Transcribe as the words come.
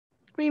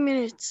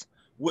minutes.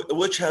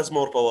 Which has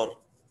more power?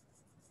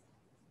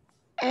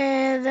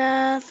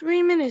 The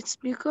 3 minutes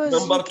because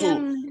Number he two,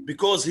 can.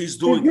 because he's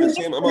doing the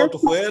same amount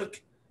of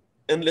work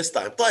in less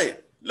time.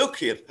 طيب, look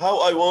here, how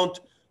I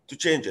want to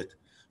change it.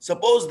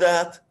 Suppose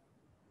that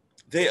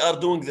they are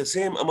doing the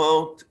same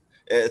amount,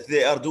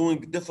 they are doing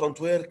different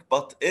work,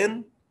 but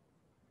in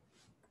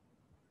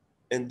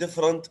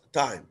different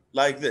time,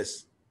 like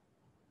this.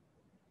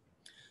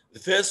 The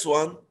first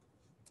one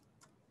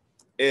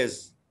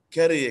is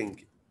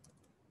carrying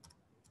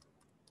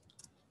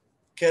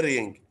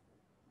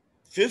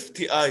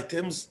 50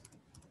 items,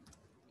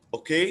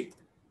 okay,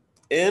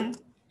 in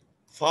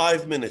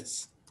 5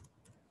 minutes.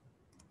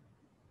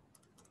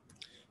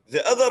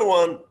 The other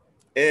one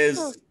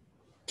is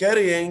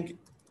carrying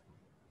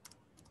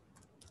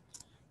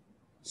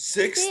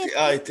 60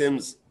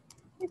 items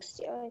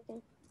 60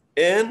 items.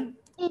 in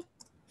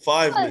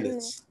 5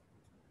 minutes.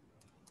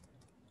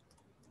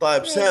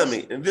 طيب, Yes.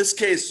 Sami, in this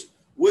case,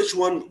 which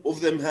one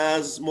of them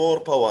has more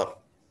power?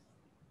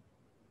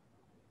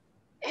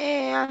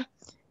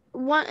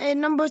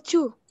 Number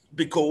 2.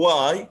 Because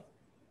why?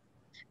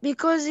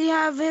 Because he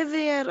have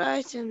heavier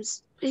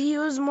items. He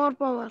use more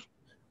power.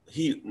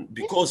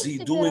 Because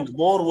he's doing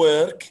more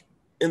work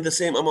in the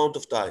same amount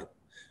of time.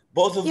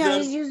 Both of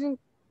them, he's using.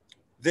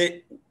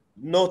 they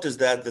notice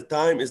that the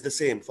time is the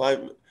same,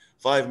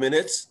 5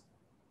 minutes,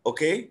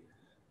 okay?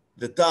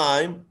 The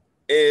time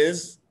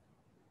is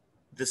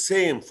the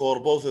same for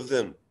both of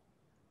them.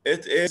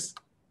 It is.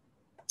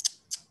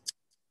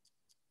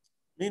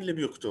 مين اللي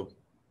بيكتب؟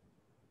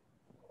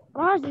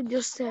 Rashid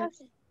just said.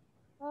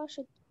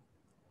 راشد.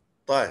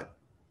 طيب.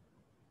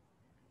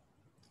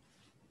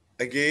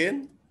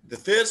 Again, the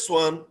first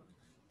one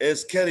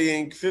is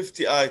carrying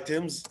 50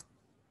 items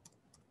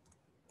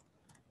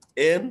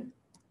in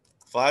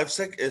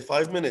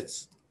 5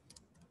 minutes,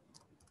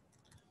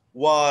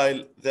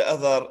 while the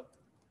other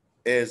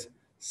is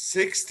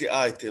 60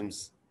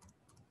 items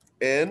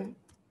in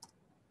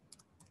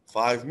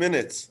 5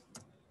 minutes.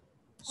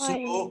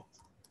 So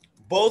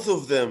both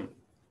of them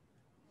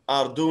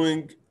are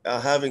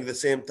having the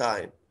same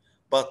time,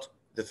 but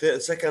the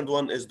second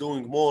one is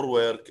doing more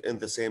work in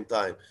the same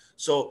time,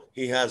 so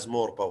he has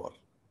more power.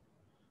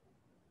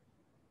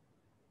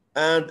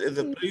 And in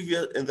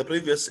the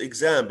previous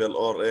example,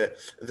 or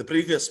the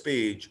previous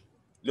page,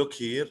 look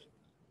here.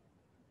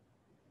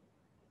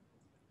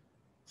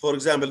 For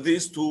example,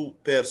 these two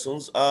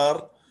persons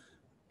are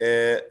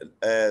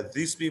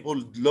these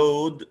people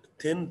load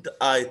 10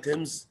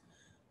 items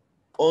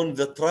on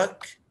the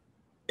truck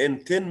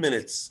in 10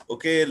 minutes.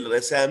 Okay,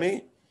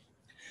 Sami?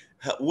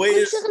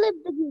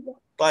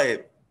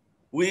 طيب,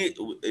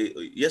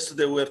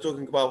 yesterday we were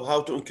talking about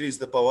how to increase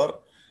the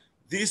power.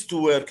 These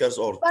two workers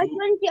or By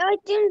 20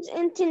 items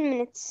in 10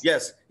 minutes.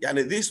 Yes,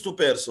 يعني these two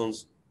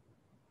persons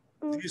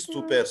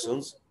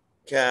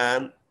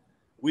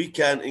we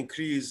can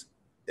increase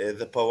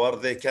the power.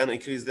 They can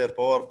increase their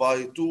power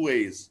by 2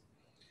 ways.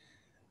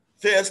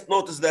 First,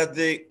 notice that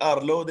they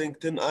are loading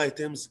 10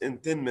 items in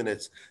 10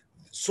 minutes.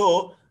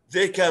 So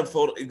they can,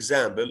 for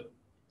example,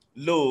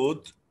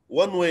 load,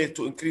 one way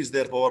to increase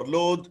their power,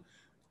 load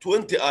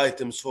 20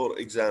 items, for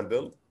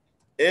example,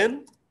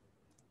 in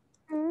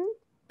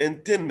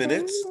 10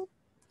 minutes.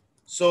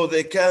 So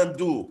they can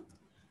do,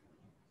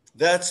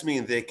 that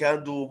means they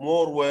can do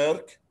more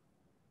work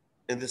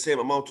in the same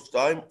amount of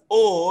time,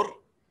 or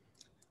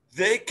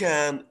they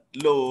can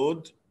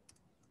load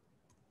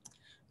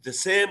the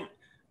same,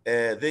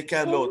 they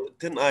can load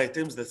 10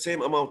 items, the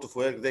same amount of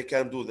work, they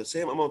can do the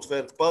same amount of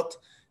work, but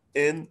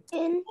in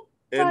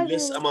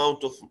less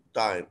amount of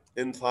time,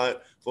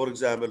 for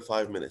example,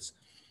 5 minutes.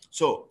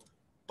 So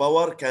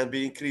power can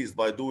be increased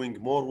by doing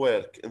more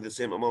work in the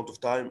same amount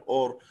of time,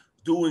 or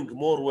doing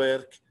more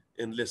work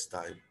in less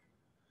time.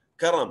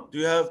 Karam, do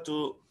you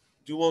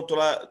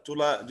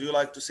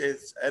like to say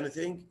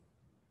anything?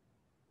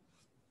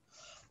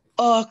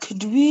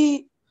 Could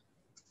we,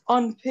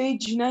 on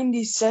page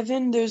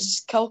 97, there's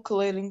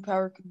calculating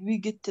power. Could we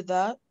get to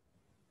that?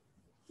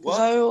 Because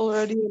I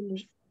already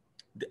understand.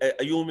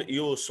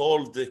 You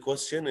solved the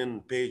question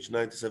in page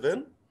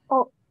 97?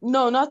 Oh,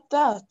 no, not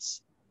that.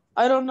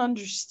 I don't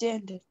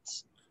understand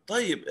it.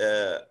 طيب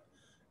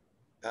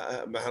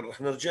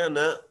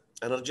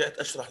انا رجعت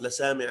اشرح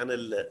لسامي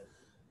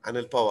عن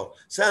الباور.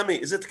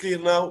 Sami, is it clear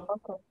now?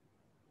 Okay.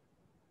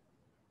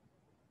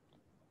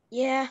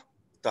 Yeah.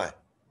 طيب.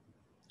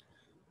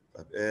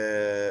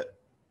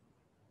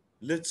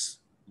 Let's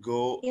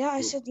go. Yeah,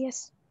 I said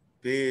yes.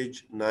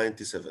 Page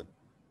 97.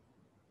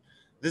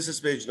 This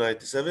is page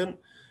 97.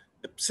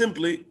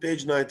 Simply,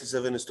 page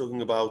 97 is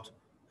talking about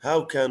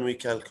how can we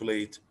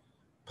calculate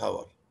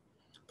power.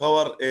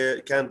 Power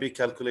can be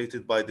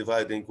calculated by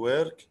dividing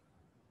work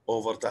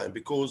over time,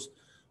 because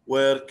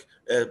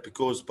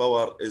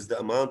power is the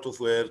amount of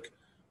work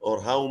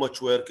or how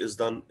much work is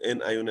done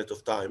in a unit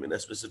of time, in a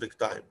specific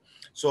time.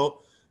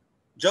 So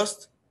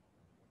just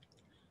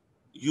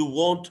you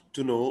want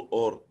to know,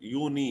 or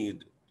you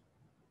need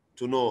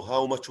to know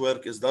how much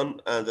work is done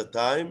and the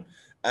time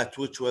at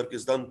which work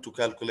is done to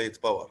calculate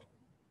power.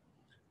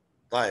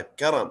 طيب,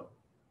 Karam,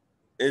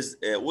 is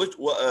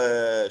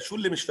شو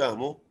اللي مش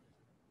فاهمه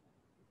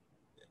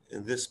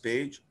in this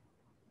page?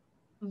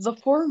 The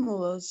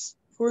formulas.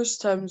 Force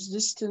times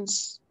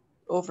distance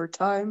over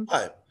time.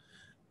 طيب.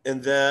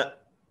 In the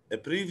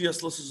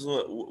previous lessons,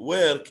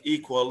 work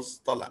equals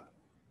طلع.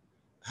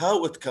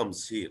 How it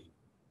comes here?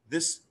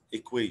 This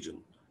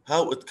equation.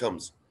 How it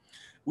comes?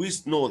 We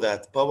know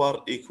that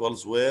power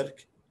equals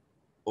work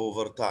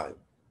over time.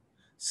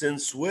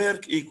 Since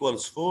work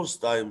equals force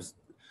times,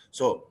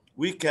 so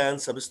we can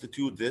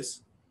substitute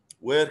this.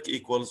 Work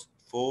equals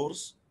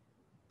force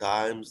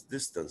times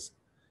distance.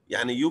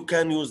 Yani you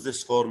can use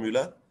this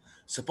formula.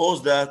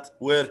 Suppose that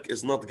work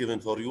is not given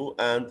for you,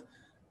 and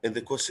in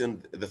the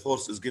question the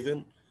force is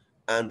given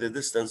and the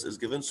distance is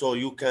given, so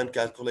you can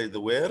calculate the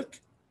work,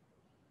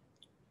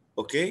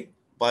 okay,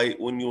 by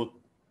when you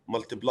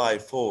multiply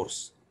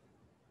force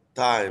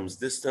times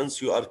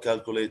distance, you are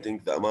calculating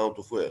the amount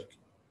of work.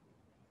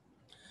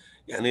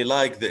 Yani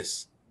like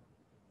this.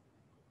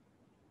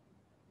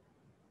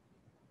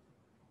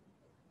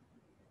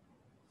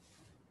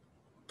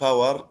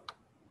 Power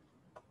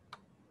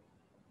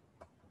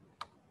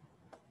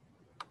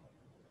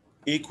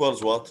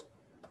equals what?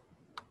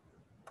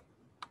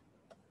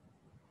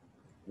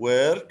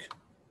 Work,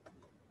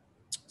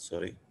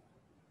 sorry.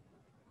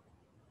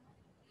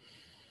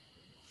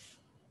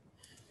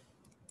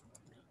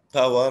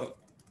 Power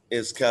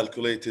is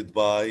calculated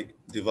by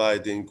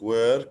dividing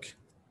work,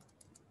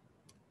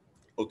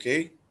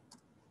 okay,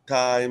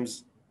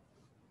 times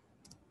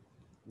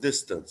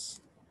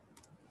distance.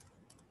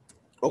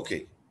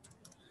 Okay.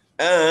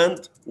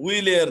 And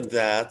we learned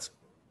that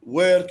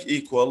work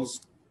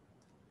equals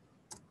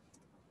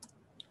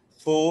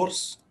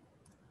force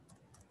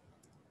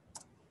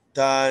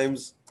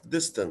times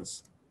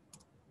distance.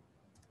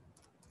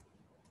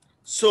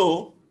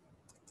 So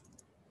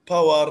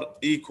power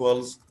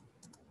equals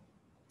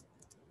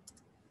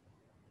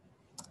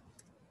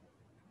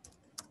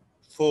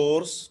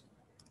force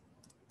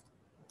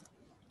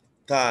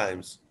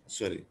times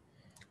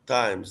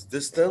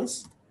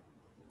distance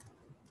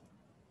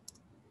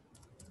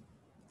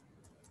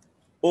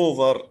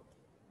over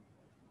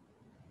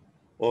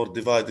or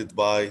divided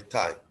by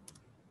time.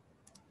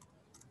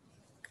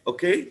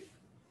 Okay?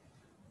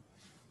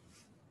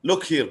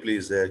 Look here,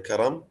 please,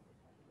 Karam.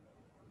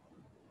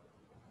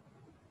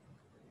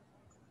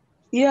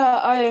 Yeah,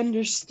 I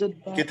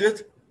understood that. Get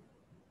it?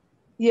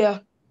 Yeah.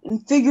 In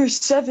figure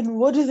 7,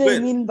 what do they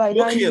Wait, mean by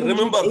look here, 980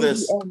 remember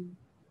this. M?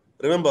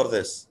 Remember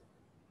this.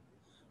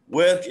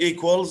 Work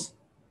equals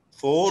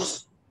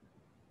force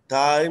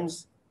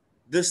times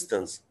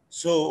distance.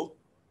 So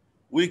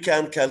we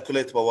can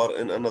calculate power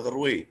in another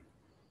way.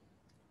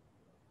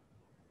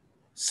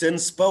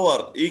 Since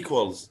power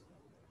equals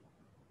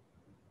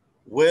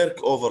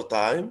work over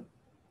time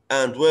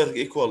and work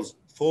equals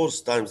force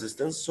times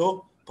distance,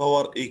 so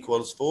power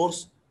equals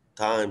force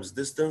times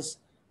distance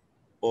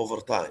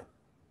over time.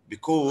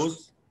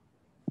 Because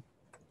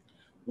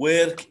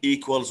work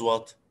equals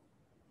what?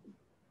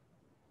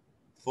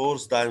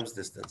 Force times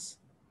distance.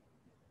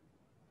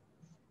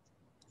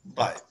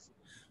 Right.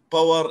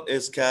 Power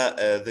is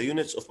the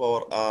units of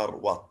power are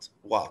what?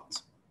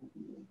 Watt.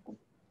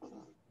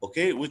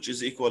 Okay, which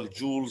is equal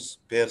joules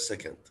per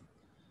second.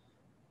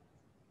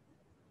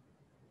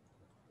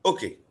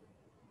 Okay.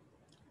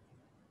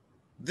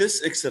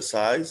 This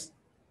exercise,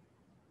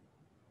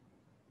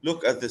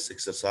 look at this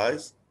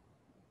exercise.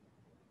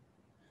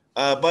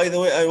 By the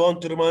way, I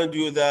want to remind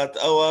you that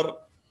our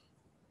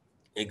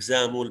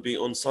exam will be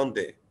on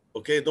Sunday.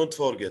 Okay, don't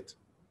forget.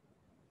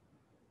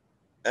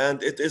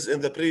 And it is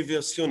in the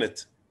previous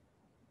unit,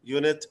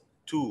 Unit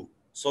 2,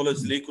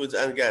 solids, liquids,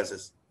 and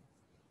gases.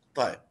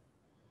 Type.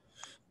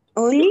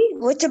 Only?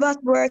 What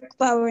about work,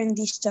 power, and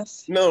this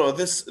stuff? No,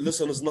 this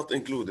lesson is not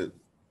included.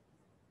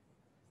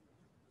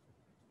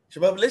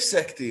 شباب ليش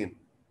ساكتين؟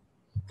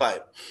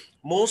 طيب.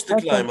 Most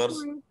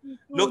climbers,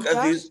 look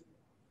at these.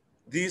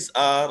 These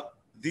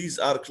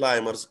are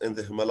climbers in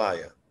the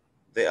Himalaya.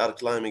 They are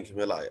climbing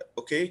Himalaya.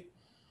 Okay?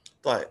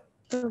 طيب.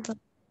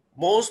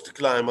 Most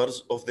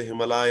climbers of the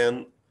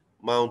Himalayan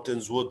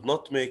mountains would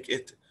not make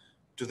it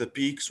to the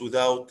peaks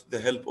without the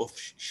help of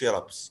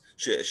Sherpas.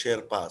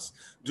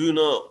 Do you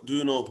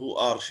know who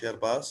are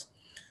Sherpas?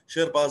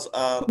 Sherpas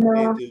are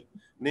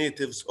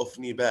natives of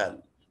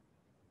Nepal.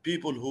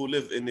 People who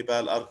live in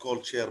Nepal are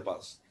called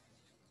Sherpas.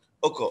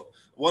 Okay,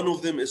 one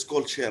of them is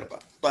called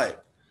Sherpa. طيب.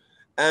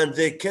 And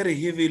they carry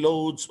heavy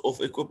loads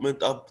of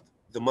equipment up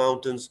the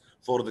mountains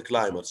for the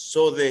climbers.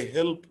 So they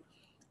help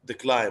the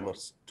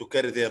climbers to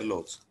carry their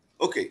loads.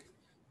 Okay.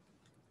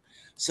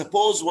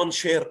 Suppose one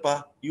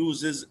Sherpa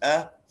uses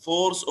a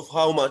force of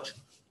how much?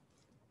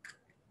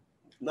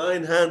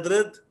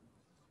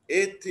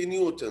 980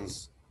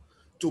 newtons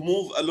to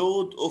move a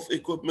load of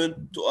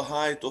equipment to a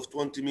height of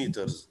 20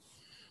 meters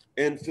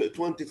in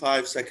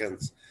 25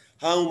 seconds.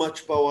 How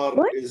much power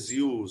is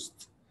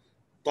used?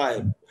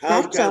 طيب.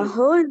 That's a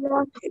whole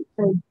lot.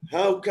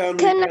 How can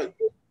Can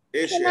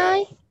we... Can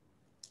I?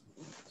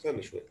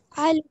 استنى شوي.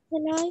 Can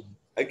I?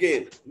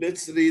 Again,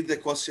 let's read the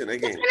question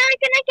again.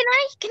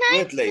 Can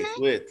I?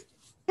 Wait.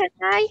 Can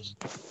I?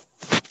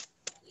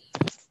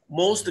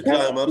 Most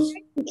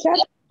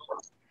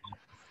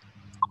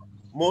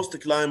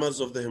climbers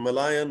of the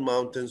Himalayan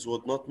mountains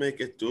would not make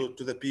it to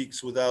the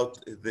peaks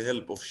without the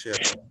help of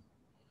Sherpa.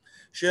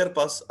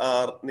 Sherpas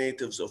are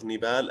natives of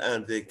Nepal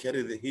and they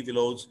carry the heavy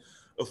loads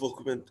of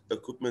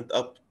equipment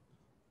up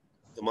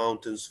the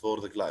mountains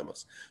for the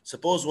climbers.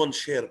 Suppose one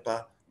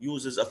Sherpa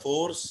uses a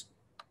force.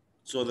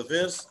 So the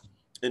first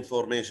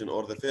information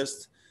or the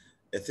first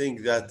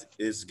thing that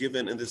is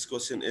given in this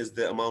question is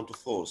the amount of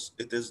force.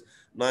 It is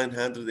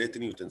 980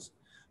 newtons.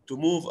 To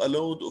move a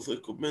load of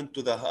equipment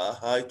to the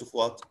height of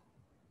what?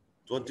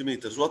 20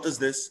 meters. What is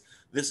this?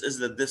 This is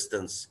the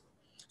distance.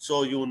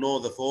 So you know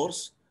the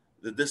force,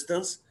 the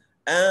distance,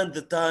 and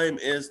the time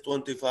is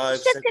 25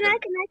 seconds. Can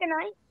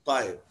I?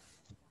 Time.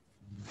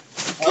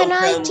 Can How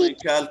I can we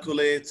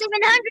calculate?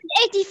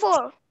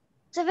 784.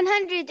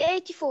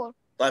 784.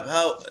 طيب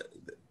how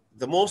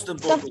the most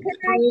important.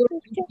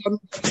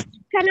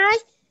 Can I?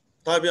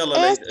 طيب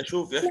يلا لي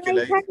اشوف احكي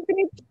لي.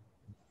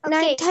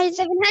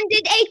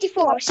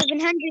 784.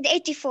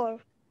 784.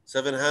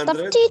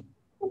 700.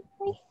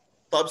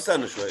 طيب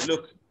استنى شوي.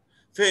 Look,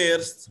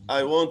 first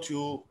I want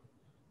you,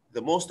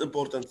 the most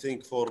important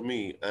thing for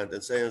me and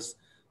in science,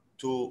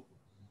 to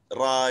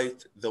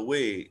write the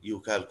way you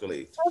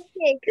calculate.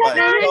 Okay. Right.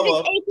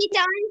 780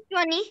 times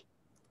 20.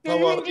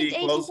 Power 780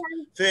 equals,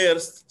 times.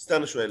 first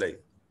استنى شوي لي.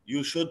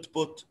 You should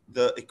put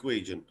the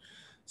equation.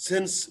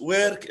 Since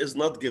work is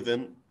not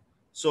given,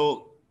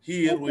 so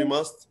here we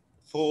must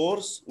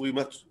force, we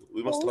must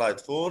write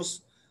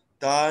force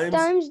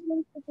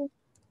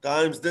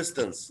times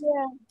distance.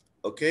 Yeah.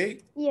 Okay?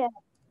 Yeah.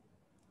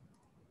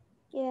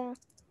 Yeah.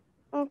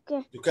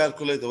 Okay. To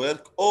calculate the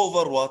work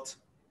over what?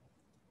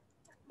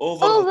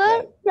 Over Over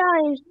the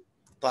times.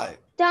 time.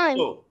 Time.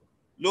 So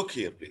look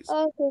here, please.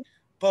 Okay.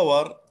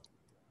 Power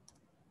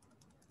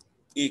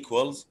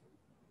equals,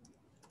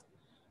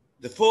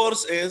 the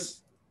force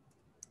is,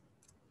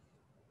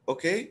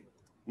 okay,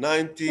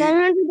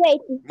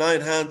 980.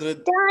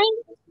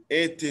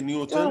 980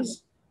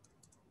 newtons,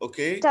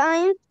 okay,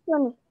 Times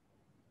 20.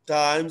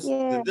 times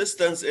Yeah. the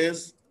distance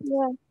is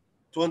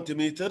 20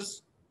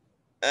 meters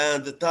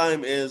and the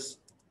time is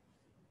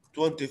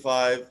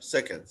 25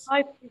 seconds.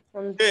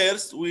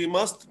 First, we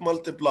must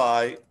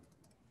multiply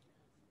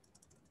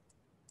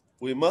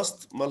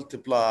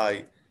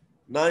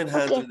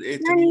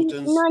 980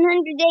 newtons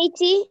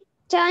 980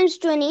 times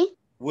 20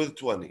 with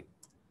 20.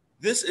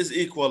 This is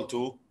equal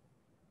to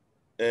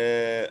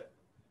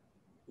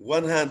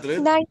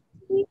 196.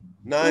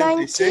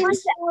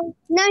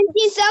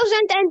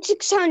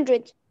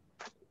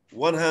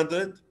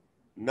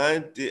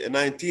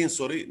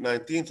 19,600.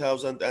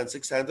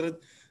 19,600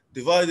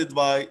 divided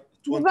by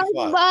 25.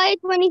 Divided by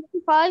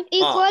 25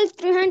 equals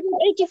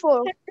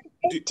 384.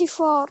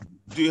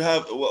 Do you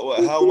have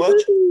how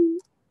much?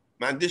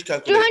 ما عنديش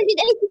calculator.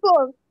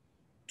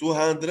 284.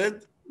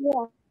 284.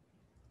 Yeah.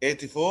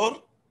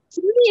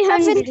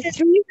 300.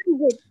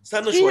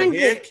 استنى 300. شوي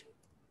هيك.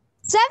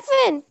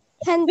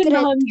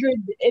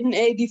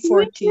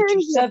 784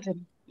 teacher.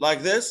 7.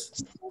 Like this.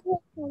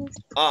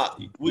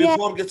 We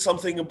forget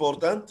something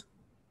important.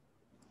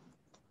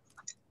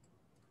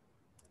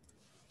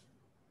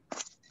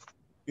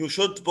 You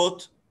should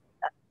put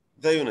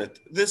the unit.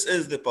 This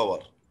is the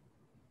power.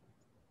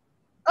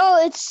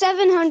 Oh, it's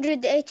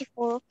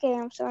 784. Okay,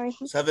 I'm sorry.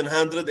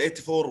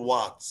 784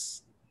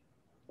 watts.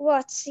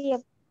 Watts,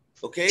 yep.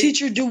 Okay.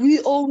 Teacher, do we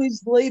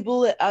always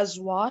label it as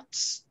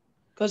watts?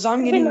 Because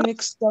I'm getting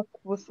mixed up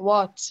with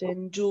watts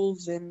and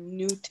joules and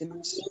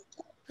newtons.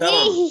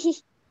 كرم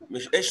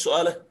مش ايش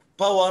سؤالك؟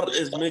 Power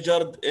is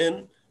measured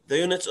in, the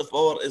units of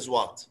power is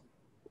what?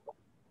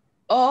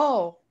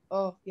 Oh,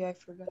 yeah, I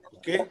forgot.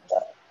 Okay.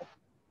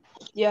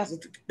 Yeah.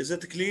 Is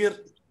it clear?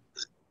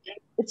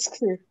 It's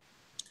clear.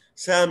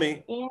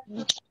 Sammy. Yeah.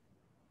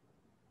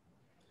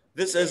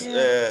 This is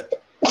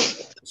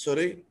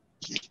sorry.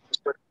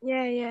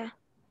 Yeah.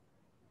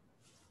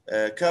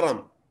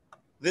 Karam.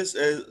 This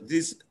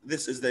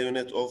is the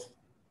unit of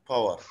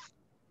power.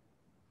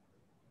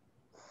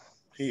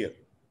 Here.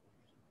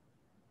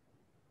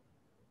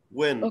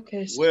 When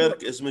work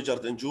is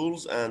measured in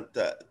joules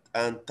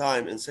and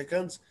time in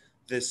seconds,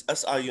 this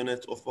SI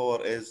unit of power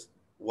is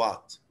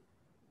watt.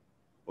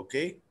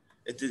 Okay?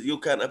 You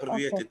can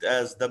abbreviate it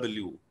as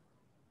W.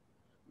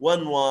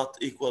 1 watt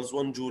equals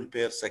 1 joule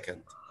per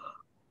second.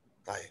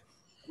 طيب.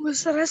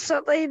 هسه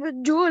طيب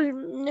الجول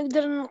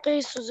نقدر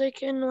نقيسه زي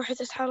كأنه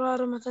وحدة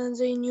حرارة مثلا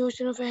زي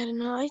نيوتن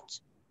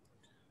وفahrenheit.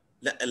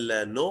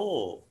 لا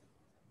no.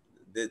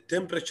 The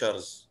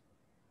temperatures,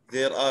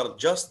 there are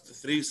just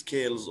 3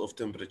 scales of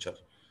temperature: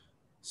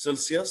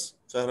 Celsius,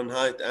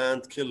 Fahrenheit,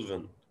 and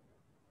Kelvin.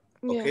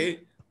 Okay?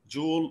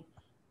 Joule,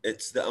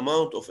 it's the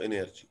amount of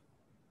energy.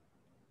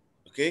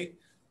 Okay?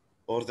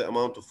 Or the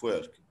amount of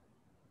work.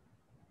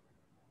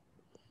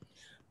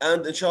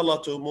 And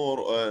inshallah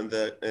tomorrow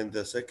in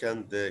the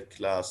second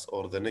class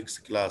or the next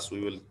class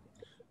we will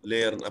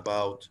learn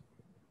about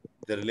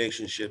the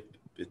relationship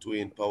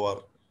between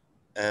power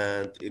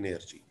and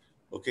energy.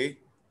 Okay?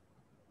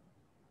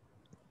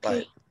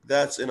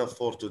 that's enough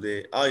for today.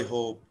 I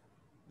hope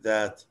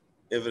that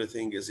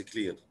everything is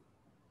clear.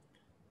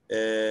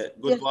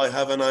 Goodbye.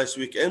 Have a nice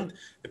weekend.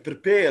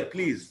 Prepare,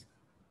 please.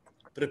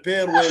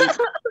 Prepare well.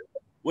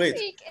 Wait.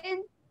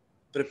 weekend.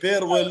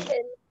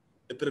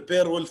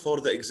 Prepare well for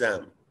the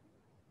exam.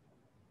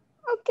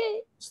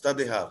 اوكي.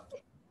 Study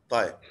hard.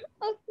 طيب.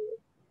 اوكي.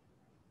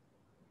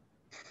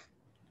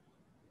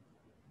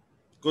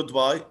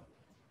 Goodbye.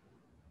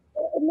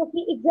 انه في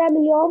اكزام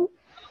اليوم.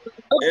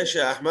 ايش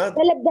يا احمد؟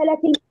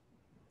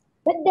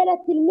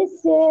 بدلت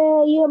المس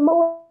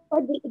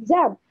موعد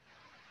الاكزام.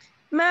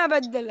 ما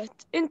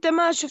بدلت، انت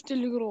ما شفت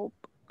الجروب،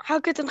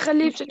 حكت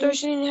نخليه ب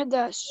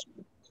 26/11.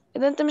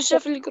 اذا انت مش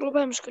شايف الجروب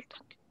هاي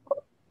مشكلتك.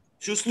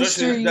 شو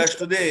 26/11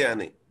 today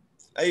يعني؟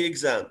 اي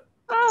اكزام؟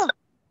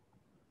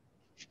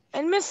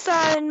 المس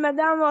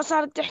المدام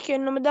صارت تحكي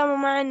انه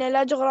مدام ما عندنا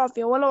لا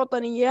جغرافيا ولا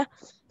وطنية،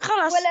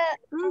 خلاص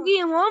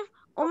نقيمهم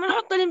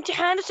وبنحط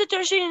الامتحان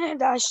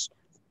 26/11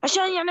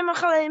 عشان يعني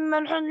ما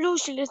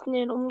نحلوش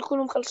الاثنين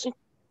ونكونوا مخلصين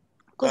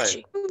كل طيب.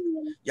 شيء.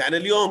 يعني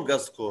اليوم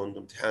قصدكم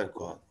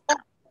امتحانكم هذا؟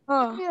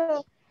 اه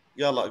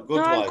يلا هذا جود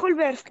باي. الكل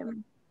بيعرف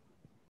كمان.